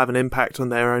kind of have an impact on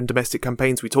their own domestic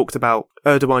campaigns. We talked about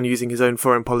Erdogan using his own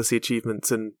foreign policy achievements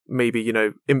and maybe,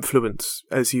 influence,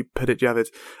 as you put it, Javid,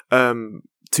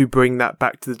 to bring that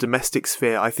back to the domestic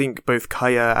sphere. I think both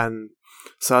Kaja and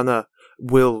Sanna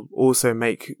will also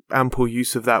make ample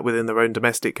use of that within their own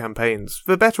domestic campaigns.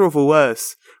 For better or for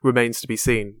worse, remains to be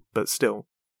seen, but still.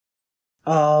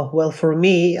 Well, for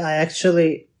me, I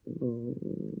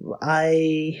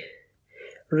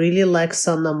really like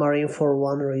Sanna Marin for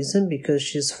one reason, because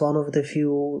she's one of the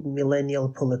few millennial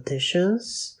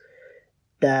politicians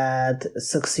that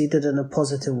succeeded in a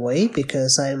positive way,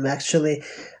 because I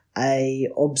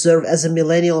observe, as a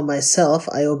millennial myself,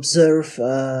 I observe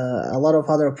a lot of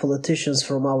other politicians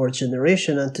from our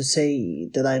generation, and to say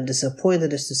that I'm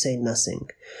disappointed is to say nothing.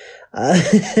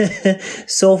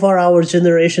 So far, our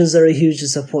generations are a huge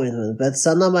disappointment, but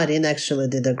Sanna Marin actually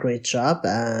did a great job,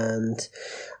 and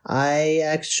I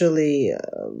actually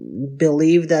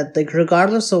believe that,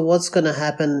 regardless of what's going to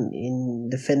happen in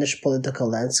the Finnish political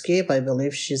landscape, I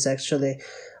believe she's actually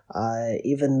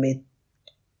even made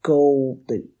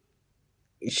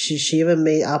she even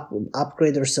may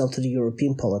upgrade herself to the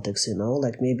European politics,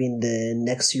 like maybe in the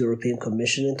next European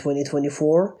Commission in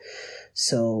 2024.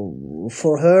 So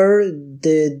for her,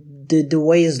 the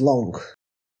way is long.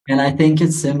 And I think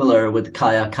it's similar with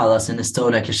Kaja Kallas in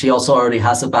Estonia, because she also already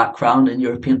has a background in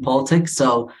European politics.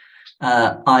 So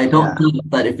I don't think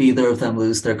that if either of them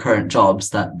lose their current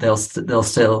jobs, that they'll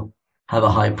still have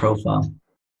a high profile.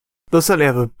 They'll certainly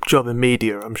have a job in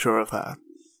media, I'm sure of that.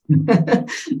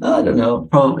 I don't know.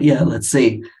 Probably, yeah, let's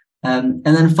see. And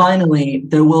then finally,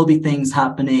 there will be things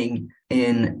happening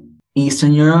in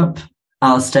Eastern Europe,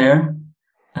 Alistair,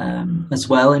 as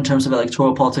well in terms of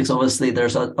electoral politics. Obviously,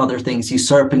 there's other things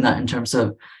usurping that in terms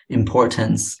of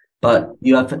importance. But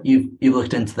you've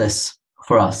looked into this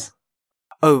for us.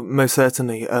 Oh, most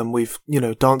certainly. We've,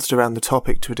 danced around the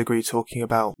topic to a degree, talking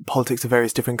about politics of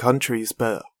various different countries,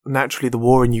 but naturally the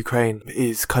war in Ukraine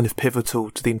is kind of pivotal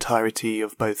to the entirety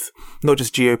of both, not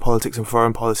just geopolitics and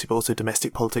foreign policy, but also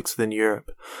domestic politics within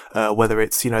Europe. Whether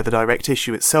it's, the direct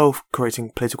issue itself,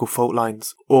 creating political fault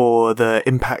lines, or the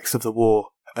impacts of the war,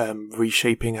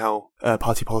 reshaping how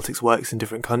party politics works in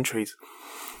different countries.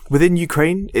 Within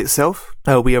Ukraine itself,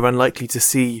 we are unlikely to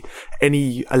see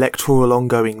any electoral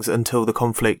ongoings until the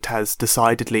conflict has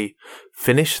decidedly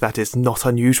finished. That is not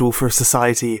unusual for a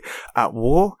society at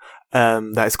war.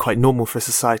 That is quite normal for a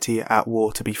society at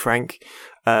war, to be frank.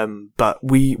 But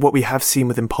what we have seen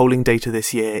within polling data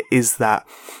this year is that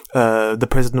the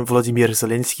President Volodymyr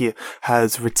Zelensky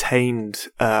has retained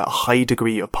a high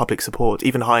degree of public support,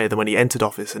 even higher than when he entered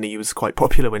office, and he was quite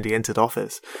popular when he entered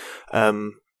office.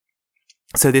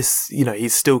 So this,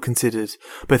 he's still considered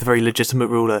both a very legitimate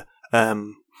ruler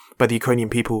by the Ukrainian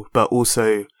people, but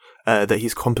also that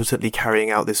he's competently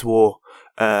carrying out this war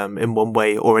in one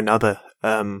way or another.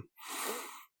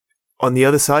 On the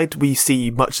other side, we see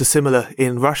much the similar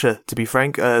in Russia, to be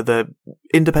frank. The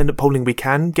independent polling we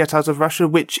can get out of Russia,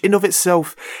 which in of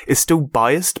itself is still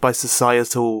biased by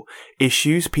societal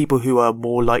issues. People who are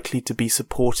more likely to be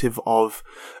supportive of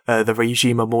the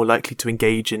regime are more likely to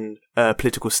engage in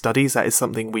political studies. That is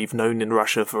something we've known in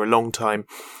Russia for a long time.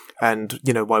 And,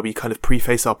 why we kind of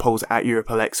preface our polls at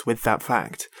EuropoLex with that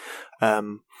fact.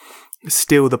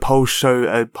 Still, the polls show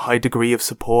a high degree of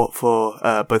support for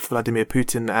both Vladimir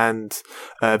Putin and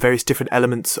various different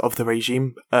elements of the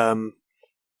regime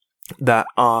that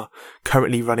are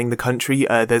currently running the country.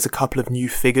 There's a couple of new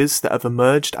figures that have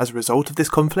emerged as a result of this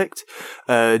conflict.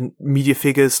 Media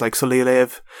figures like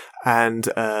Soleilev and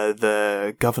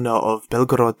the governor of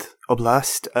Belgorod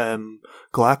Oblast,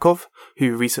 Glakov,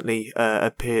 who recently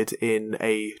appeared in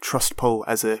a trust poll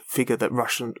as a figure that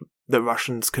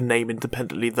Russians can name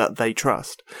independently that they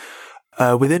trust.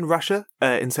 Within Russia,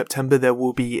 in September, there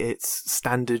will be its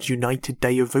standard United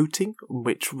Day of Voting, in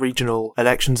which regional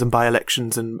elections and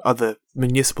by-elections and other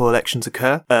municipal elections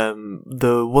occur.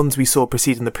 The ones we saw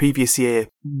preceding the previous year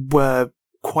were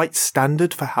quite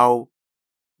standard for how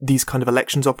these kind of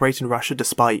elections operate in Russia,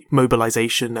 despite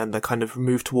mobilization and the kind of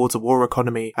move towards a war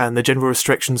economy and the general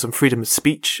restrictions on freedom of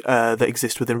speech that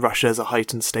exist within Russia as a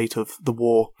heightened state of the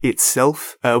war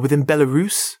itself. Within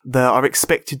Belarus, there are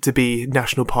expected to be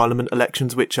national parliament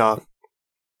elections which are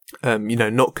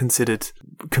not considered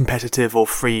competitive or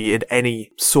free in any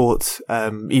sort,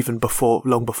 even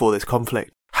long before this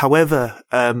conflict. However,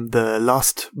 the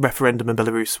last referendum in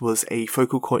Belarus was a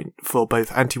focal point for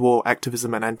both anti-war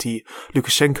activism and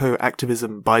anti-Lukashenko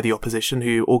activism by the opposition,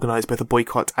 who organised both a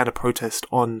boycott and a protest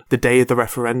on the day of the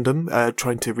referendum,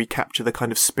 trying to recapture the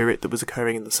kind of spirit that was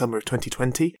occurring in the summer of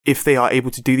 2020. If they are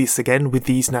able to do this again with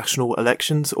these national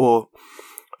elections, or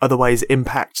otherwise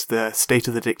impact the state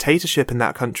of the dictatorship in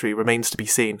that country, remains to be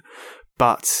seen.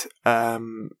 But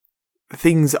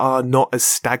things are not as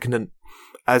stagnant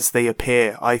as they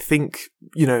appear. I think,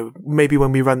 maybe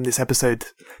when we run this episode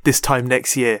this time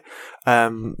next year,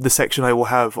 the section I will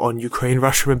have on Ukraine,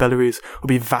 Russia and Belarus will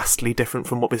be vastly different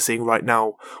from what we're seeing right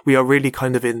now. We are really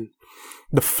kind of in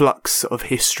the flux of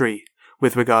history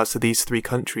with regards to these three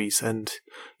countries, and,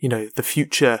 the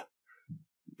future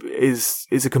is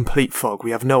a complete fog. We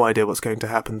have no idea what's going to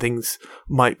happen. Things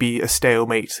might be a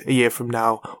stalemate a year from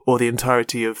now, or the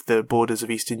entirety of the borders of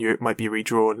Eastern Europe might be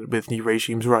redrawn with new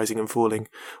regimes rising and falling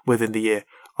within the year.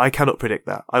 I cannot predict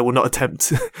that. I will not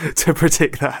attempt to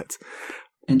predict that.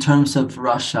 In terms of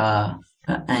Russia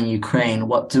and Ukraine,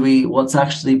 what's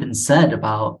actually been said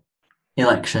about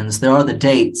elections? There are the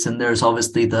dates, and there's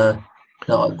obviously the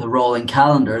rolling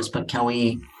calendars, but can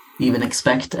we even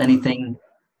expect anything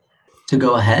to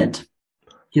go ahead,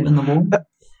 given the war?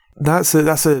 That's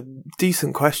a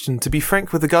decent question. To be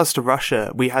frank, with regards to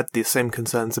Russia, we had the same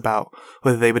concerns about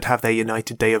whether they would have their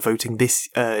United Day of Voting this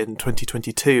in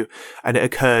 2022, and it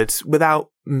occurred without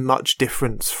much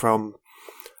difference from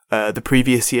the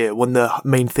previous year. One of the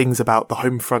main things about the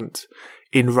home front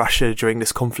in Russia during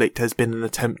this conflict has been an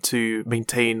attempt to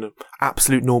maintain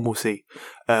absolute normalcy.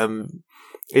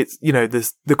 It's,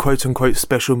 the quote-unquote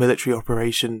special military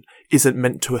operation isn't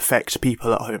meant to affect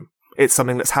people at home. It's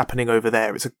something that's happening over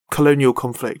there. It's a colonial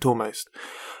conflict almost,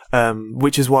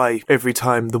 which is why every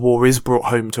time the war is brought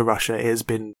home to Russia, it has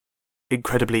been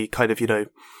incredibly kind of,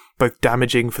 both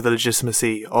damaging for the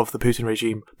legitimacy of the Putin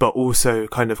regime, but also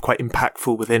kind of quite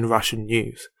impactful within Russian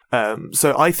news.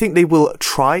 So I think they will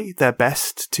try their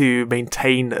best to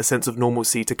maintain a sense of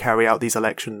normalcy to carry out these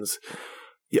elections,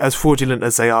 as fraudulent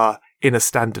as they are, in a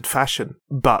standard fashion.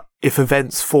 But if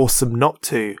events force them not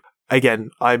to,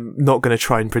 again, I'm not going to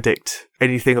try and predict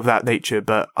anything of that nature,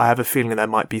 but I have a feeling there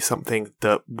might be something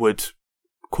that would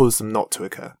cause them not to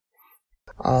occur.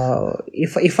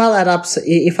 If I'll add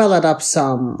up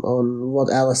some on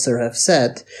what Alistair have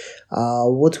said,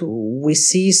 what we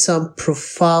see some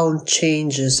profound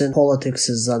changes in politics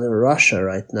in Russia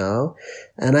right now,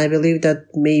 and I believe that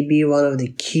may be one of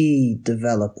the key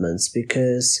developments,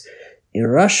 because in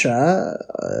Russia,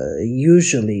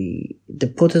 usually the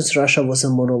Putin's Russia was a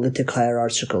monolithic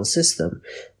hierarchical system.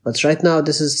 But right now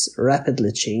this is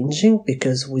rapidly changing,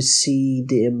 because we see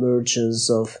the emergence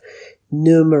of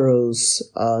numerous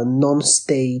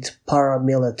non-state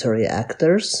paramilitary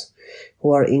actors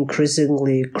who are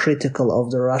increasingly critical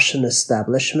of the Russian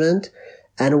establishment,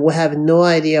 and we have no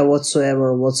idea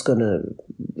whatsoever what's gonna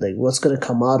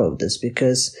come out of this,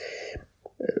 because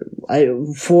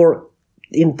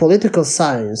in political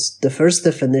science, the first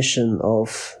definition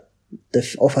of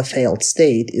a failed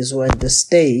state is when the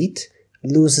state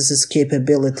loses its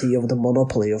capability of the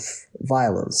monopoly on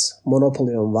violence.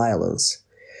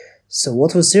 So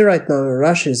what we see right now in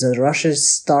Russia is that Russia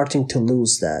is starting to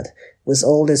lose that, with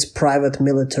all these private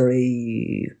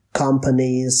military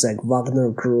companies like Wagner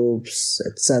groups,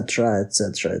 etc.,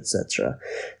 etc., etc.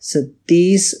 So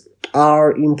these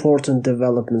are important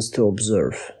developments to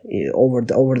observe over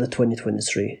the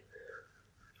 2023.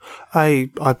 I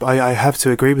have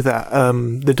to agree with that.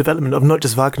 The development of not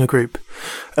just Wagner Group,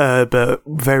 but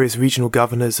various regional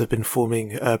governors have been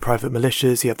forming private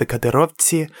militias. You have the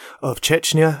Kadyrovtsi of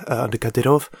Chechnya under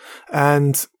Kadyrov,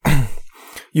 and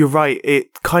you're right,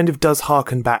 it kind of does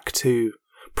harken back to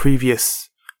previous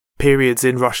periods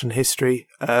in Russian history.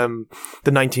 The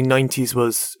 1990s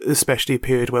was especially a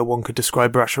period where one could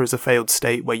describe Russia as a failed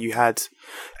state, where you had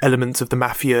elements of the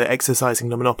mafia exercising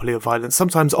the monopoly of violence,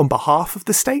 sometimes on behalf of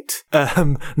the state,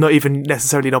 not even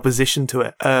necessarily in opposition to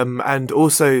it. And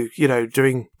also,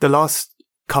 during the last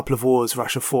couple of wars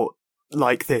Russia fought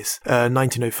like this,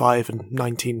 1905 and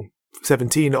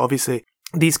 1917, obviously,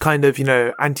 these kind of,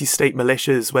 anti-state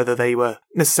militias, whether they were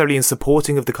necessarily in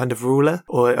supporting of the kind of ruler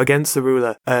or against the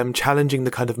ruler, challenging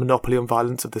the kind of monopoly on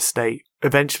violence of the state.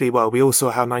 Eventually, we all saw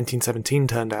how 1917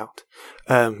 turned out.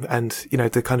 And,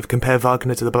 to kind of compare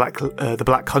Wagner to the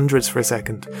Black Hundreds for a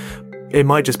second, it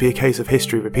might just be a case of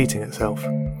history repeating itself.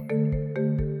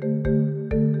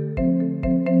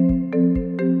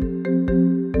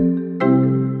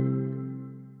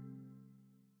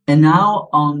 And now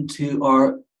on to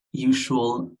our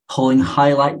usual polling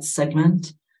highlights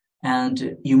segment.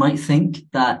 And you might think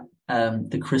that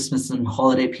the Christmas and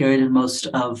holiday period in most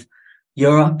of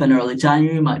Europe and early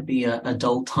January might be a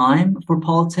dull time for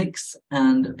politics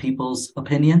and people's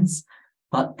opinions,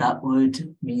 but that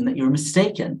would mean that you're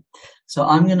mistaken. So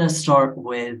I'm going to start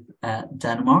with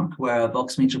Denmark, where a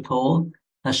Voxmeter poll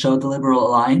has showed the Liberal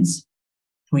Alliance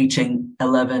reaching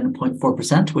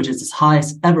 11.4%, which is its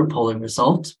highest ever polling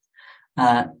result.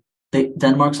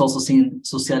 Denmark's also seen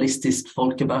Socialistisk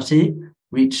Folkeparti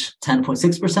reach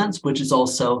 10.6%, which is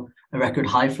also a record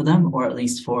high for them, or at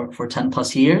least for 10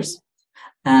 plus years.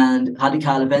 And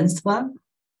Radikale Venstre,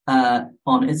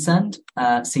 on its end,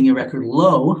 seeing a record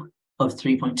low of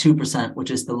 3.2%,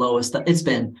 which is the lowest that it's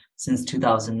been since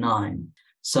 2009.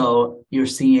 So you're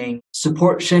seeing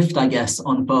support shift, I guess,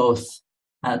 on both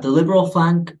the liberal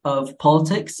flank of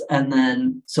politics and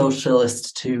then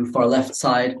socialist to far left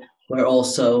side, where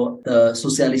also the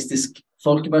Socialistisk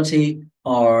Folkeparti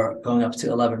are going up to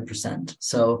 11%.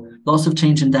 So lots of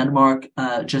change in Denmark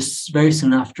just very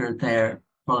soon after their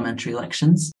parliamentary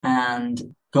elections.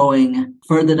 And going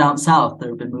further down south, there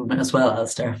have been movement as well,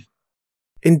 Alistair.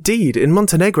 Indeed, in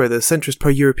Montenegro, the centrist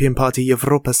pro-European party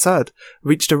Evropa Sad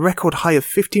reached a record high of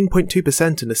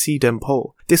 15.2% in a CDEM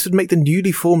poll. This would make the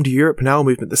newly formed Europe Now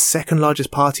movement the second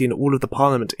largest party in all of the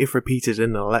parliament if repeated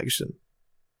in an election.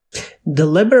 The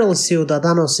liberal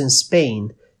Ciudadanos in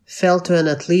Spain fell to an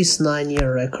at least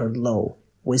 9-year record low,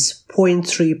 with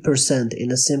 0.3%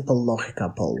 in a simple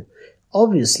Logica poll.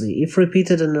 Obviously, if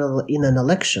repeated in an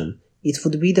election, it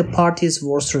would be the party's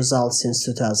worst result since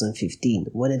 2015,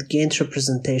 when it gained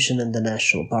representation in the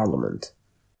national parliament.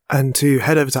 And to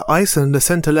head over to Iceland, the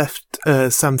centre-left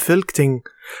Samfylking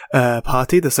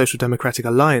party, the Social Democratic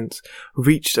Alliance,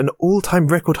 reached an all-time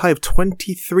record high of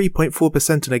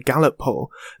 23.4% in a Gallup poll.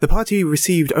 The party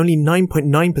received only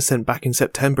 9.9% back in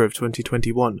September of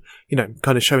 2021,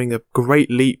 kind of showing a great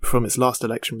leap from its last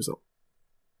election result.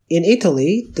 In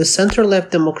Italy, the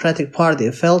center-left Democratic Party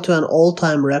fell to an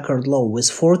all-time record low with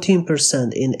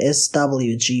 14% in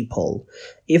SWG poll.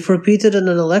 If repeated in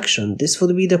an election, this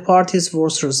would be the party's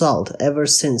worst result ever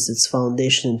since its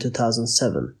foundation in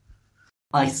 2007.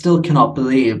 I still cannot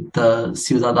believe the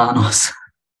Ciudadanos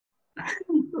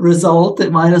result.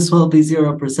 It might as well be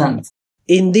 0%.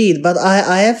 Indeed, but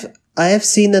I have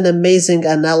seen an amazing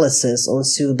analysis on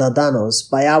Ciudadanos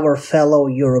by our fellow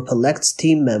Europe Elects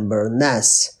team member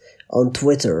Nas on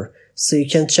Twitter, so you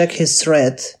can check his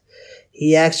thread.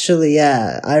 He actually,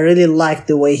 I really liked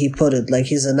the way he put it. Like,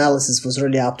 his analysis was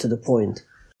really up to the point.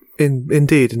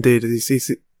 Indeed.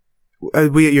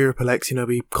 We at Europe Elects,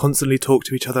 we constantly talk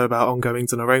to each other about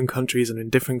ongoings in our own countries and in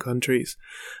different countries,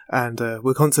 and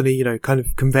we're constantly, kind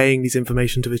of conveying these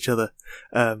information to each other.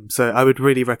 So I would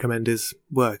really recommend his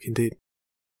work, indeed.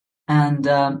 And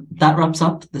that wraps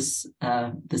up this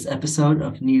episode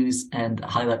of news and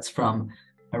highlights from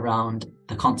around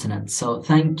the continent. So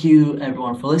thank you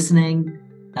everyone for listening.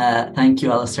 Thank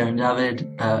you, Alistair and David,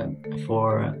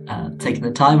 for taking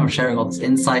the time of sharing all this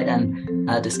insight and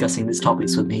discussing these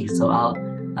topics with me. So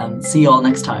I'll see you all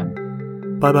next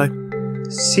time. Bye-bye.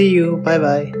 See you.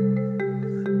 Bye-bye.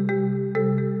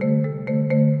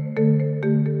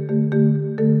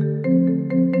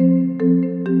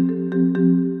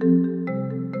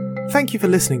 Thank you for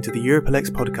listening to the Europe Elects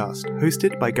podcast,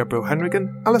 hosted by Gabriel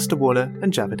Henrigan, Alistair Warner,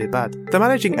 and Javid Ibad. The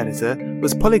managing editor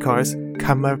was Polychoros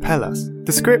Kamarpelas.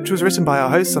 The script was written by our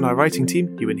hosts on our writing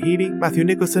team, Ewan Healy, Matthew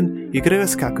Nicholson,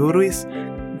 Igreus Kakuruis,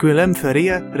 Guilhem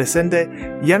Feria, Resende,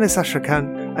 Yanis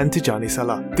Ashrakan, and Tijani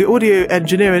Salah. The audio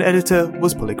engineer and editor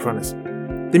was Polychronos.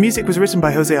 The music was written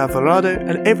by Jose Alvarado,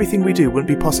 and everything we do wouldn't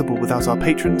be possible without our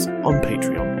patrons on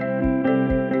Patreon.